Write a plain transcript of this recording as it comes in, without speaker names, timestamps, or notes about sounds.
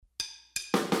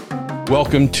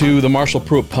Welcome to the Marshall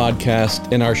Pruitt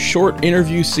Podcast in our short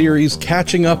interview series,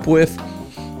 catching up with,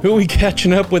 who are we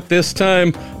catching up with this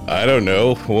time? I don't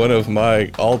know, one of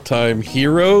my all-time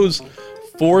heroes,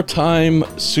 four-time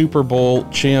Super Bowl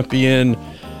champion,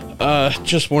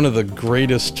 just one of the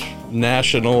greatest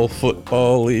National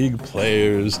Football League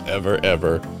players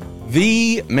ever.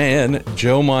 The man,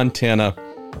 Joe Montana.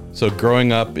 So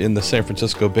growing up in the San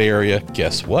Francisco Bay Area,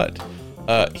 guess what?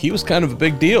 He was kind of a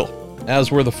big deal,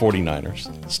 as were the 49ers.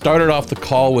 Started off the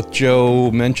call with Joe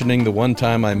mentioning the one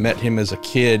time I met him as a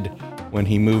kid when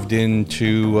he moved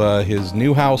into his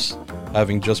new house,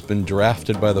 having just been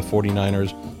drafted by the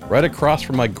 49ers, right across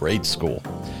from my grade school.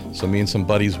 So me and some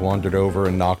buddies wandered over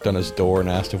and knocked on his door and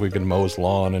asked if we could mow his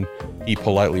lawn, and he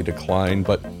politely declined.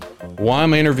 But why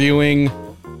am I interviewing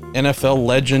NFL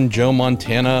legend Joe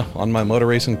Montana on my motor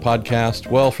racing podcast?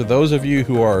 Well, for those of you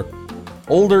who are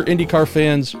older IndyCar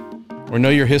fans or know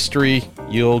your history,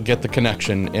 you'll get the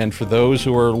connection. And for those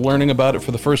who are learning about it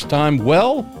for the first time,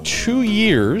 well, 2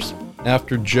 years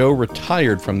after Joe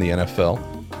retired from the NFL,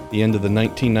 the end of the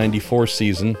 1994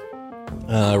 season,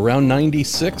 around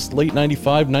 96, late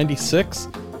 95, 96,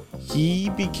 he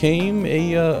became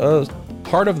a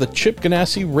part of the Chip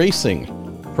Ganassi Racing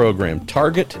program,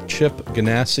 Target Chip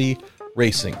Ganassi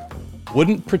Racing.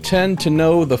 Wouldn't pretend to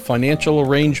know the financial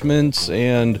arrangements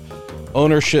and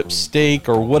ownership stake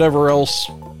or whatever else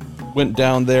went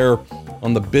down there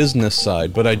on the business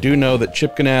side, but I do know that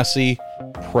Chip Ganassi,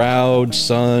 proud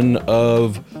son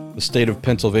of the state of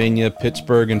Pennsylvania,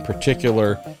 Pittsburgh in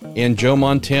particular, and Joe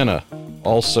Montana,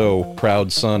 also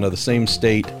proud son of the same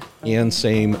state and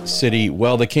same city.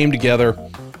 Well, they came together,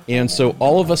 and so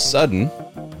all of a sudden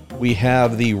we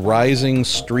have the rising,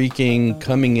 streaking,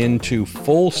 coming into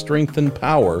full strength and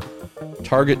power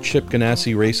Target Chip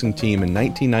Ganassi Racing Team in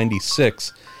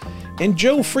 1996, and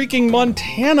Joe freaking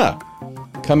Montana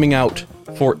coming out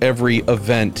for every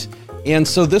event. And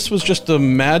so this was just a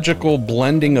magical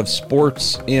blending of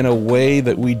sports in a way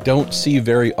that we don't see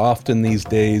very often these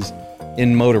days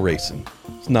in motor racing.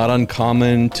 It's not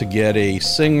uncommon to get a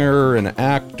singer, an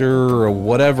actor, or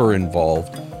whatever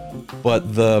involved,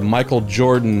 but the Michael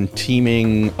Jordan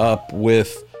teaming up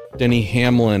with Denny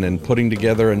Hamlin and putting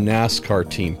together a NASCAR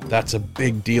team, that's a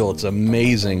big deal. It's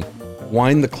amazing.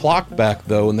 Wind the clock back,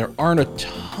 though, and there aren't a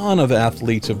ton of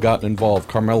athletes who've gotten involved.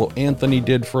 Carmelo Anthony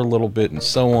did for a little bit and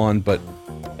so on, but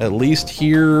at least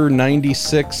here,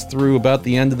 96 through about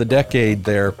the end of the decade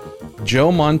there,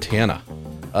 Joe Montana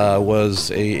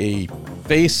was a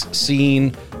face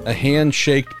seen, a hand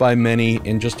shaked by many,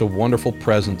 and just a wonderful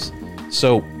presence.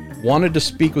 So wanted to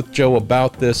speak with Joe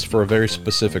about this for a very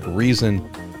specific reason,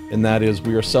 and that is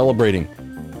we are celebrating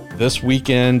this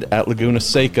weekend at Laguna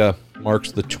Seca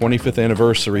marks the 25th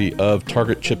anniversary of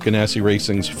Target Chip Ganassi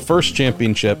Racing's first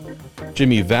championship,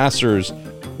 Jimmy Vasser's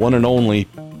one and only,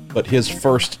 but his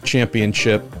first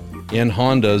championship in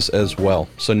Hondas as well.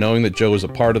 So knowing that Joe is a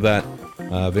part of that,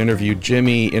 I've interviewed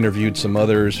Jimmy, interviewed some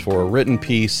others for a written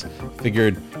piece,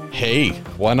 figured, hey,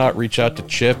 why not reach out to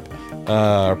Chip?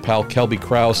 Our pal Kelby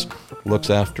Kraus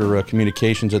looks after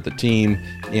communications at the team,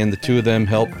 and the two of them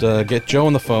helped get Joe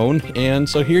on the phone, and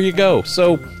so here you go.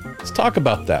 So let's talk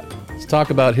about that. Let's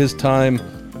talk about his time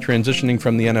transitioning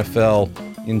from the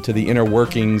NFL into the inner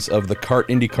workings of the CART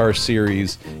IndyCar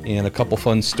series, and a couple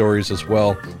fun stories as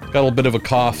well. Got a little bit of a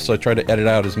cough, so I try to edit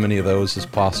out as many of those as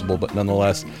possible, but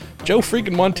nonetheless, Joe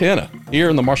freaking Montana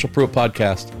here in the Marshall Pruitt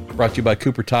Podcast, brought to you by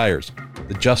Cooper Tires,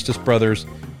 the Justice Brothers,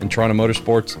 and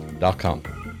TorontoMotorsports.com.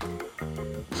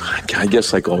 I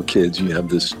guess like all kids, you have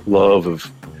this love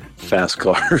of fast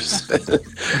cars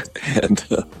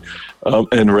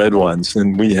and red ones.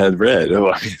 And we had red,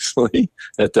 obviously,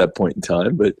 at that point in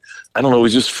time. But I don't know, it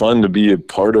was just fun to be a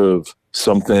part of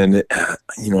something.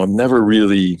 I've never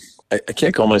really, I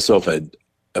can't call myself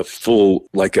a full,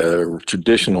 like a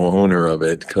traditional owner of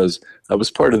it, because I was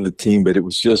part of the team, but it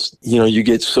was just, you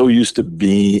get so used to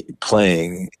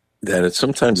playing that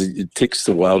sometimes it takes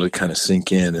a while to kind of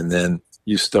sink in. And then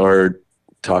you start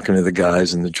talking to the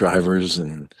guys and the drivers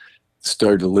and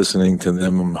start listening to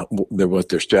them, what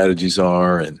their strategies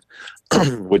are and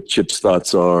what Chip's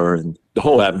thoughts are. And the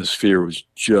whole atmosphere was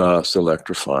just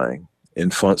electrifying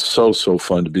and fun. So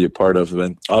fun to be a part of.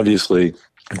 And obviously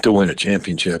to win a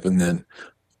championship and then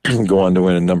go on to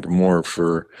win a number more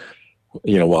for,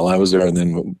 while I was there, and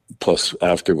then plus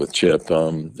after with Chip.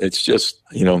 It's just,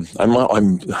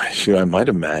 I'm sure I might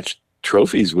have matched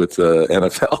trophies with the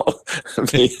NFL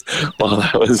while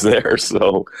I was there.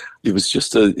 So it was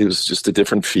just a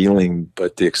different feeling,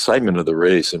 but the excitement of the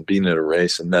race and being at a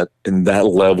race and that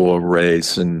level of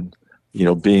race and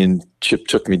Chip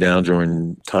took me down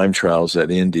during time trials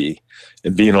at Indy,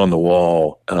 and being on the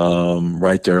wall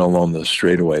right there along the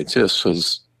straightaway just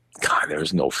was, God,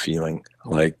 there's no feeling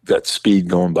like that speed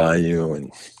going by you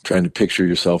and trying to picture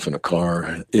yourself in a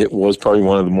car. It was probably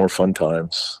one of the more fun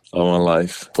times of my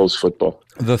life post-football.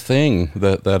 The thing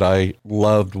that I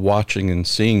loved watching and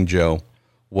seeing, Joe,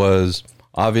 was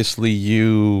obviously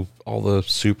you, all the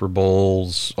Super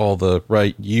Bowls,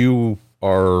 you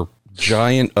are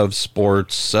giant of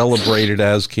sports, celebrated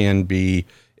as can be.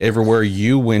 Everywhere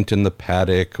you went in the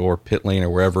paddock or pit lane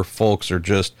or wherever, folks are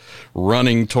just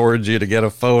running towards you to get a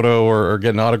photo or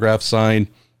get an autograph signed.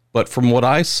 But from what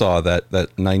I saw that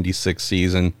 96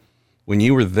 season, when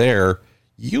you were there,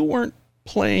 you weren't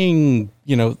playing,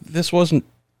 this wasn't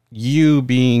you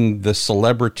being the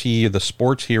celebrity, the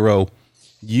sports hero.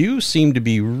 You seemed to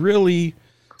be really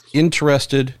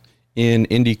interested in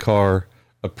IndyCar,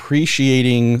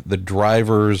 appreciating the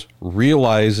drivers,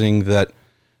 realizing that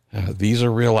these are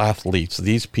real athletes.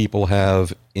 These people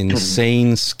have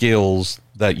insane skills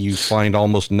that you find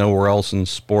almost nowhere else in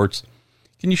sports.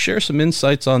 Can you share some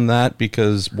insights on that?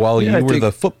 Because while you were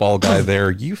the football guy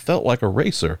there, you felt like a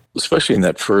racer. Especially in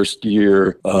that first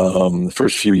year, the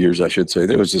first few years, I should say,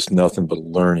 there was just nothing but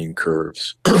learning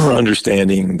curves,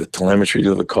 understanding the telemetry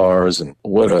of the cars and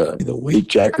what the weight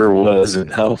jacker was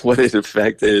and what it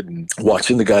affected, and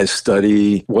watching the guys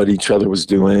study what each other was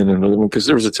doing. And because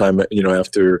there was a time,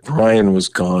 after Brian was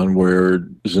gone, where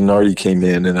Zanardi came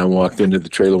in, and I walked into the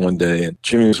trailer one day, and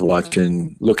Jimmy was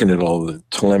looking at all the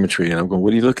telemetry, and I'm going,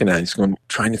 "What are you looking at?" He's going,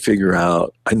 "Trying to figure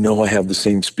out, I know I have the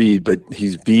same speed, but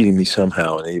he's beating me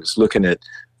somehow." And he was looking at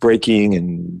braking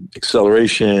and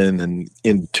acceleration and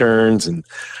in turns, and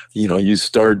you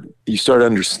start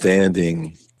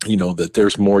understanding that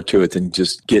there's more to it than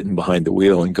just getting behind the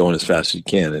wheel and going as fast as you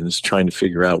can, and it's trying to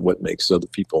figure out what makes other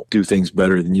people do things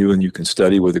better than you. And you can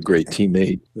study with a great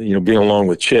teammate, being along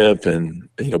with Chip, and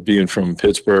being from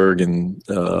Pittsburgh, and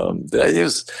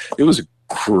it was a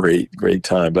great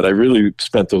time. But I really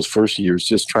spent those first years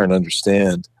just trying to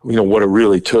understand what it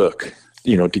really took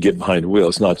to get behind the wheel.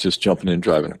 It's not just jumping in and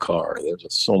driving a car. There's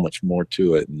just so much more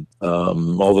to it, and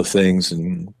all the things,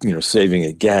 and saving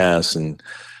a gas, and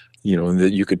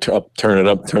that you could turn it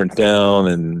up, turn it down,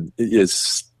 and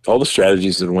it's all the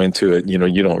strategies that went to it.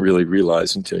 You don't really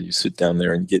realize until you sit down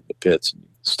there and get in the pits and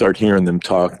start hearing them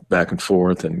talk back and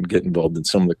forth and get involved in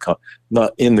some of the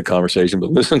not in the conversation,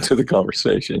 but listen to the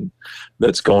conversation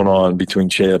that's going on between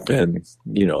Chip and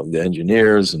the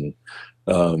engineers and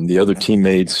the other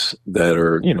teammates that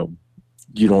are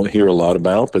you don't hear a lot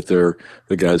about, but they're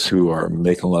the guys who are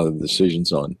making a lot of the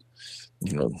decisions on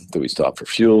do we stop for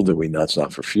fuel? Do we not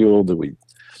stop for fuel? Do we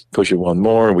push it one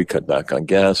more? We cut back on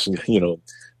gas,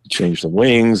 change the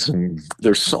wings. And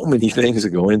there's so many things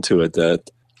that go into it that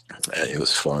it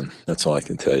was fun. That's all I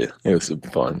can tell you. It was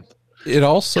fun. It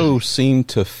also seemed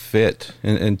to fit,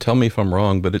 and tell me if I'm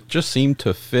wrong, but it just seemed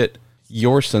to fit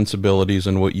your sensibilities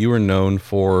and what you were known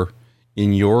for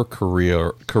in your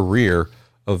career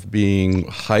of being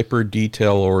hyper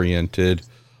detail oriented,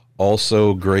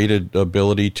 also great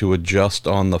ability to adjust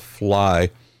on the fly.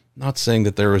 Not saying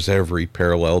that there is every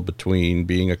parallel between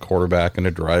being a quarterback and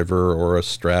a driver or a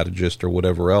strategist or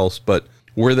whatever else, but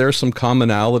were there some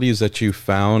commonalities that you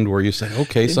found where you say,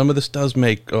 okay, some of this does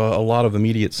make a lot of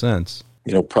immediate sense?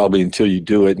 Probably until you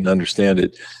do it and understand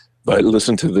it. But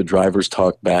listen to the drivers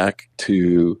talk back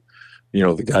to,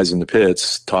 the guys in the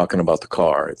pits talking about the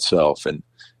car itself. And,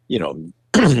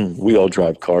 we all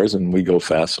drive cars and we go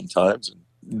fast sometimes. And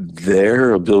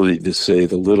their ability to say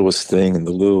the littlest thing and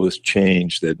the littlest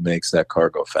change that makes that car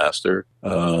go faster,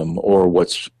 or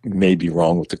what's maybe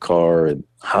wrong with the car, and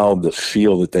how the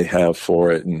feel that they have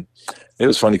for it. And it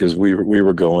was funny because we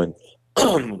were going,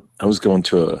 I was going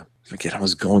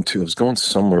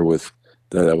somewhere with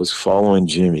that. I was following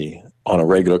Jimmy on a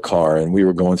regular car, and we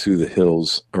were going through the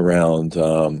hills around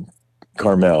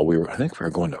Carmel. I think we were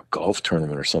going to a golf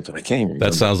tournament or something. I can't even remember.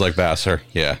 That sounds like Vassar.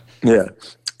 Yeah. Yeah.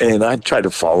 And I tried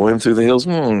to follow him through the hills.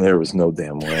 There was no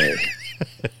damn way.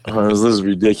 This is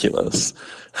ridiculous.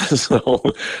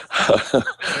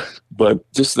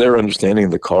 But just their understanding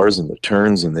of the cars and the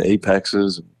turns and the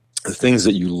apexes, and the things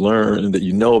that you learn, that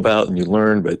you know about and you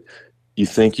learn, but you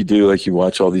think you do. Like you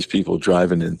watch all these people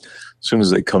driving, and as soon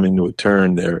as they come into a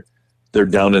turn, they're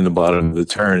down in the bottom of the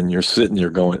turn, and you're sitting there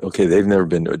going, okay, they've never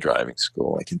been to a driving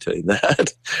school. I can tell you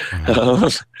that.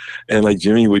 Mm-hmm. And like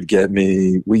Jimmy would get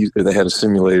me, they had a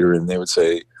simulator, and they would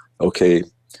say, okay,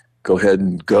 go ahead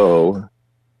and go.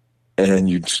 And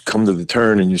you just come to the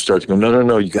turn and you start to go,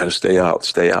 no, you got to stay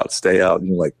out. And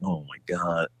you're like, oh my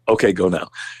God. Okay, go now.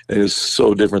 It is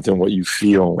so different than what you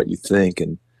feel and what you think.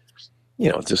 And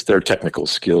just their technical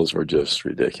skills were just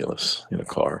ridiculous in a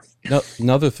car. Now,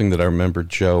 another thing that I remember,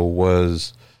 Joe,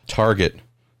 was Target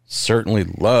certainly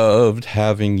loved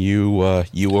having you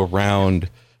around.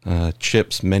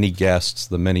 Chip's many guests,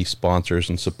 the many sponsors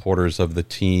and supporters of the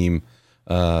team.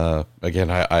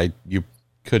 Again, you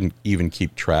couldn't even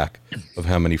keep track of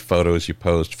how many photos you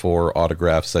posed for,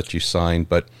 autographs that you signed.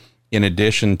 But in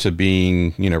addition to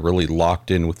being, really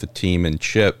locked in with the team and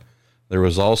Chip, there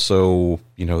was also,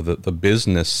 the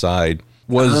business side.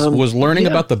 Was learning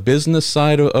about the business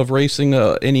side of racing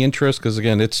any interest? Because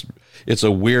again, it's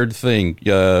a weird thing.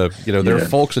 There are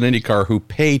folks in IndyCar who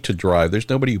pay to drive. There's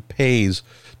nobody who pays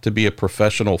to be a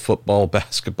professional football,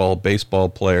 basketball, baseball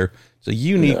player. It's a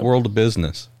unique world of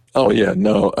business. Oh yeah,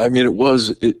 no. I mean, it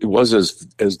was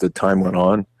as the time went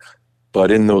on,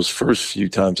 but in those first few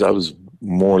times, I was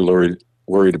more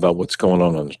worried about what's going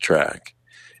on the track,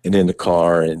 and in the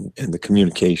car, and the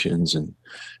communications, and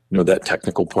that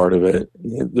technical part of it.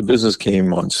 The business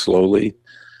came on slowly,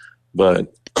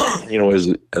 but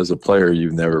as a player,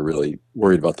 you've never really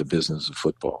worried about the business of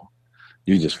football.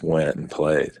 You just went and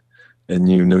played, and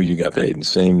you knew you got paid.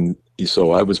 And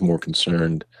so I was more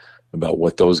concerned about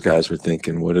what those guys were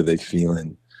thinking. What are they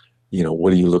feeling?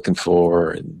 What are you looking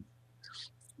for? And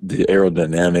the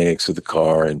aerodynamics of the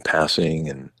car and passing.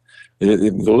 And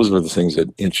those were the things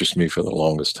that interest me for the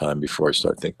longest time before I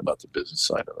started thinking about the business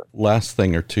side of it. Last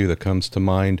thing or two that comes to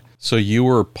mind. So you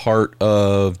were part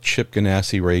of Chip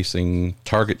Ganassi Racing,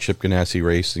 Target Chip Ganassi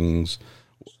Racing's,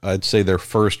 I'd say their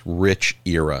first rich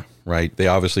era, right? They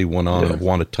obviously won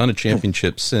a ton of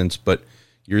championships since, but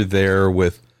you're there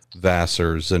with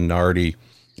Vassar, Zanardi.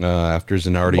 After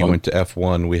Zanardi went to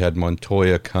F1, we had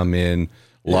Montoya come in.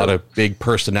 A lot of big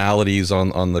personalities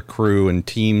on the crew and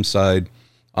team side.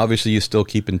 Obviously, you still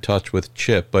keep in touch with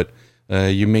Chip, but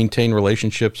you maintain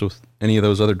relationships with any of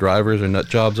those other drivers or nut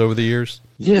jobs over the years?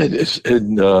 Yeah,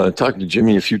 talked to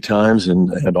Jimmy a few times,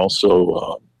 and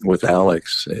also with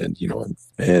Alex,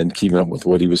 and keeping up with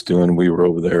what he was doing. We were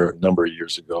over there a number of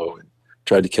years ago and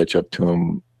tried to catch up to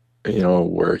him,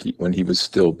 when he was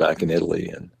still back in Italy,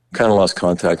 and kind of lost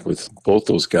contact with both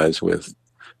those guys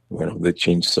they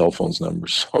changed cell phones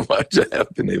numbers so much. I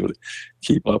haven't been able to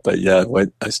keep up. But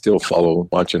I still follow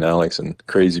watching Alex, and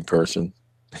crazy person.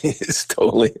 He's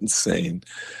totally insane.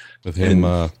 With him,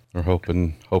 we're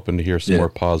hoping to hear some more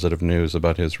positive news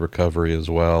about his recovery as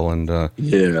well. And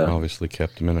obviously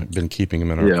been keeping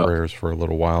him in our prayers for a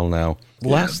little while now.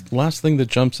 Last thing that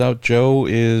jumps out, Joe,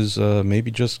 is maybe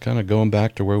just kind of going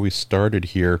back to where we started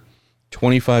here.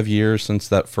 25 years since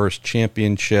that first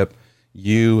championship.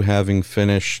 You having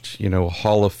finished, a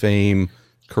Hall of Fame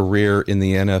career in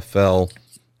the NFL,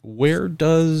 where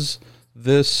does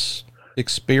this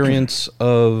experience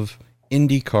of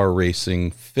IndyCar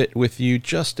racing fit with you,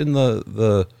 just in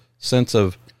the sense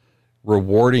of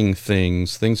rewarding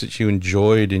things that you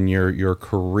enjoyed in your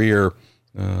career?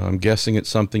 I'm guessing it's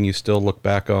something you still look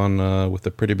back on with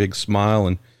a pretty big smile.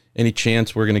 And any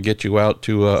chance we're going to get you out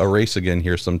to a race again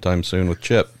here sometime soon with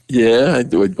Chip? Yeah, I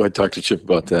talked to Chip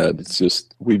about that. It's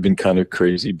just we've been kind of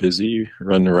crazy busy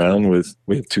running around we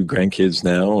have 2 grandkids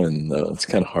now, and it's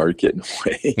kind of hard getting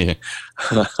away. Yeah.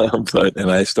 And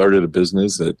I started a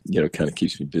business that kind of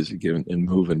keeps me busy and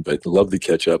moving. But I'd love to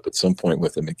catch up at some point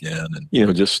with him again, and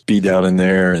just be down in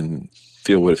there and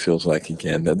feel what it feels like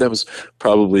again. That was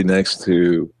probably next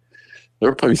to. There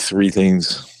were probably 3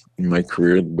 things in my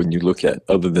career when you look at,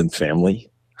 other than family,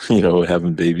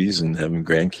 having babies and having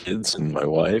grandkids and my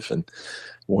wife. And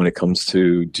when it comes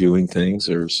to doing things,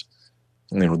 there's,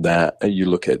 that you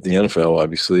look at the NFL,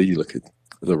 obviously, you look at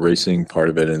the racing part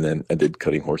of it. And then I did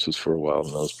cutting horses for a while.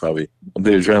 And that was probably,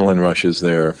 the adrenaline rushes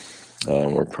there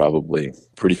were probably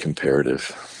pretty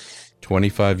comparative.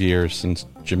 25 years since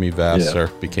Jimmy Vassar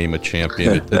became a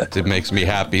champion. It makes me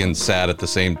happy and sad at the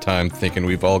same time, thinking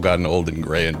we've all gotten old and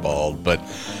gray and bald, but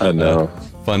I know.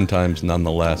 Fun times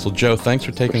nonetheless. Well, Joe, thanks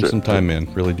for taking some time, man.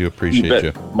 Really do appreciate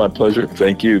you. My pleasure.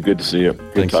 Thank you. Good to see you.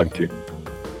 Good to talk to you.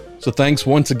 So thanks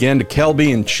once again to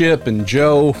Kelby and Chip and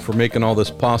Joe for making all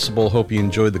this possible. Hope you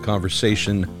enjoyed the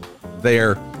conversation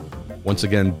there. Once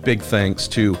again, big thanks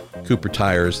to Cooper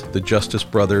Tires, the Justice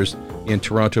Brothers, and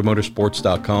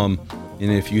TorontoMotorsports.com.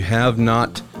 And if you have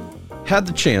not had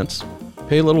the chance,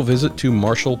 pay a little visit to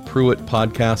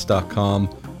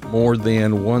MarshallPruittPodcast.com. More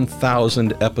than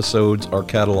 1,000 episodes are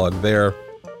cataloged there.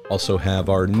 Also have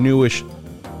our newish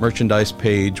merchandise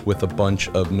page with a bunch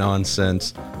of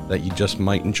nonsense that you just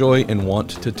might enjoy and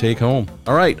want to take home.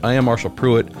 All right, I am Marshall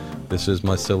Pruitt. This is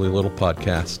my silly little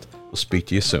podcast. We'll speak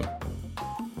to you soon.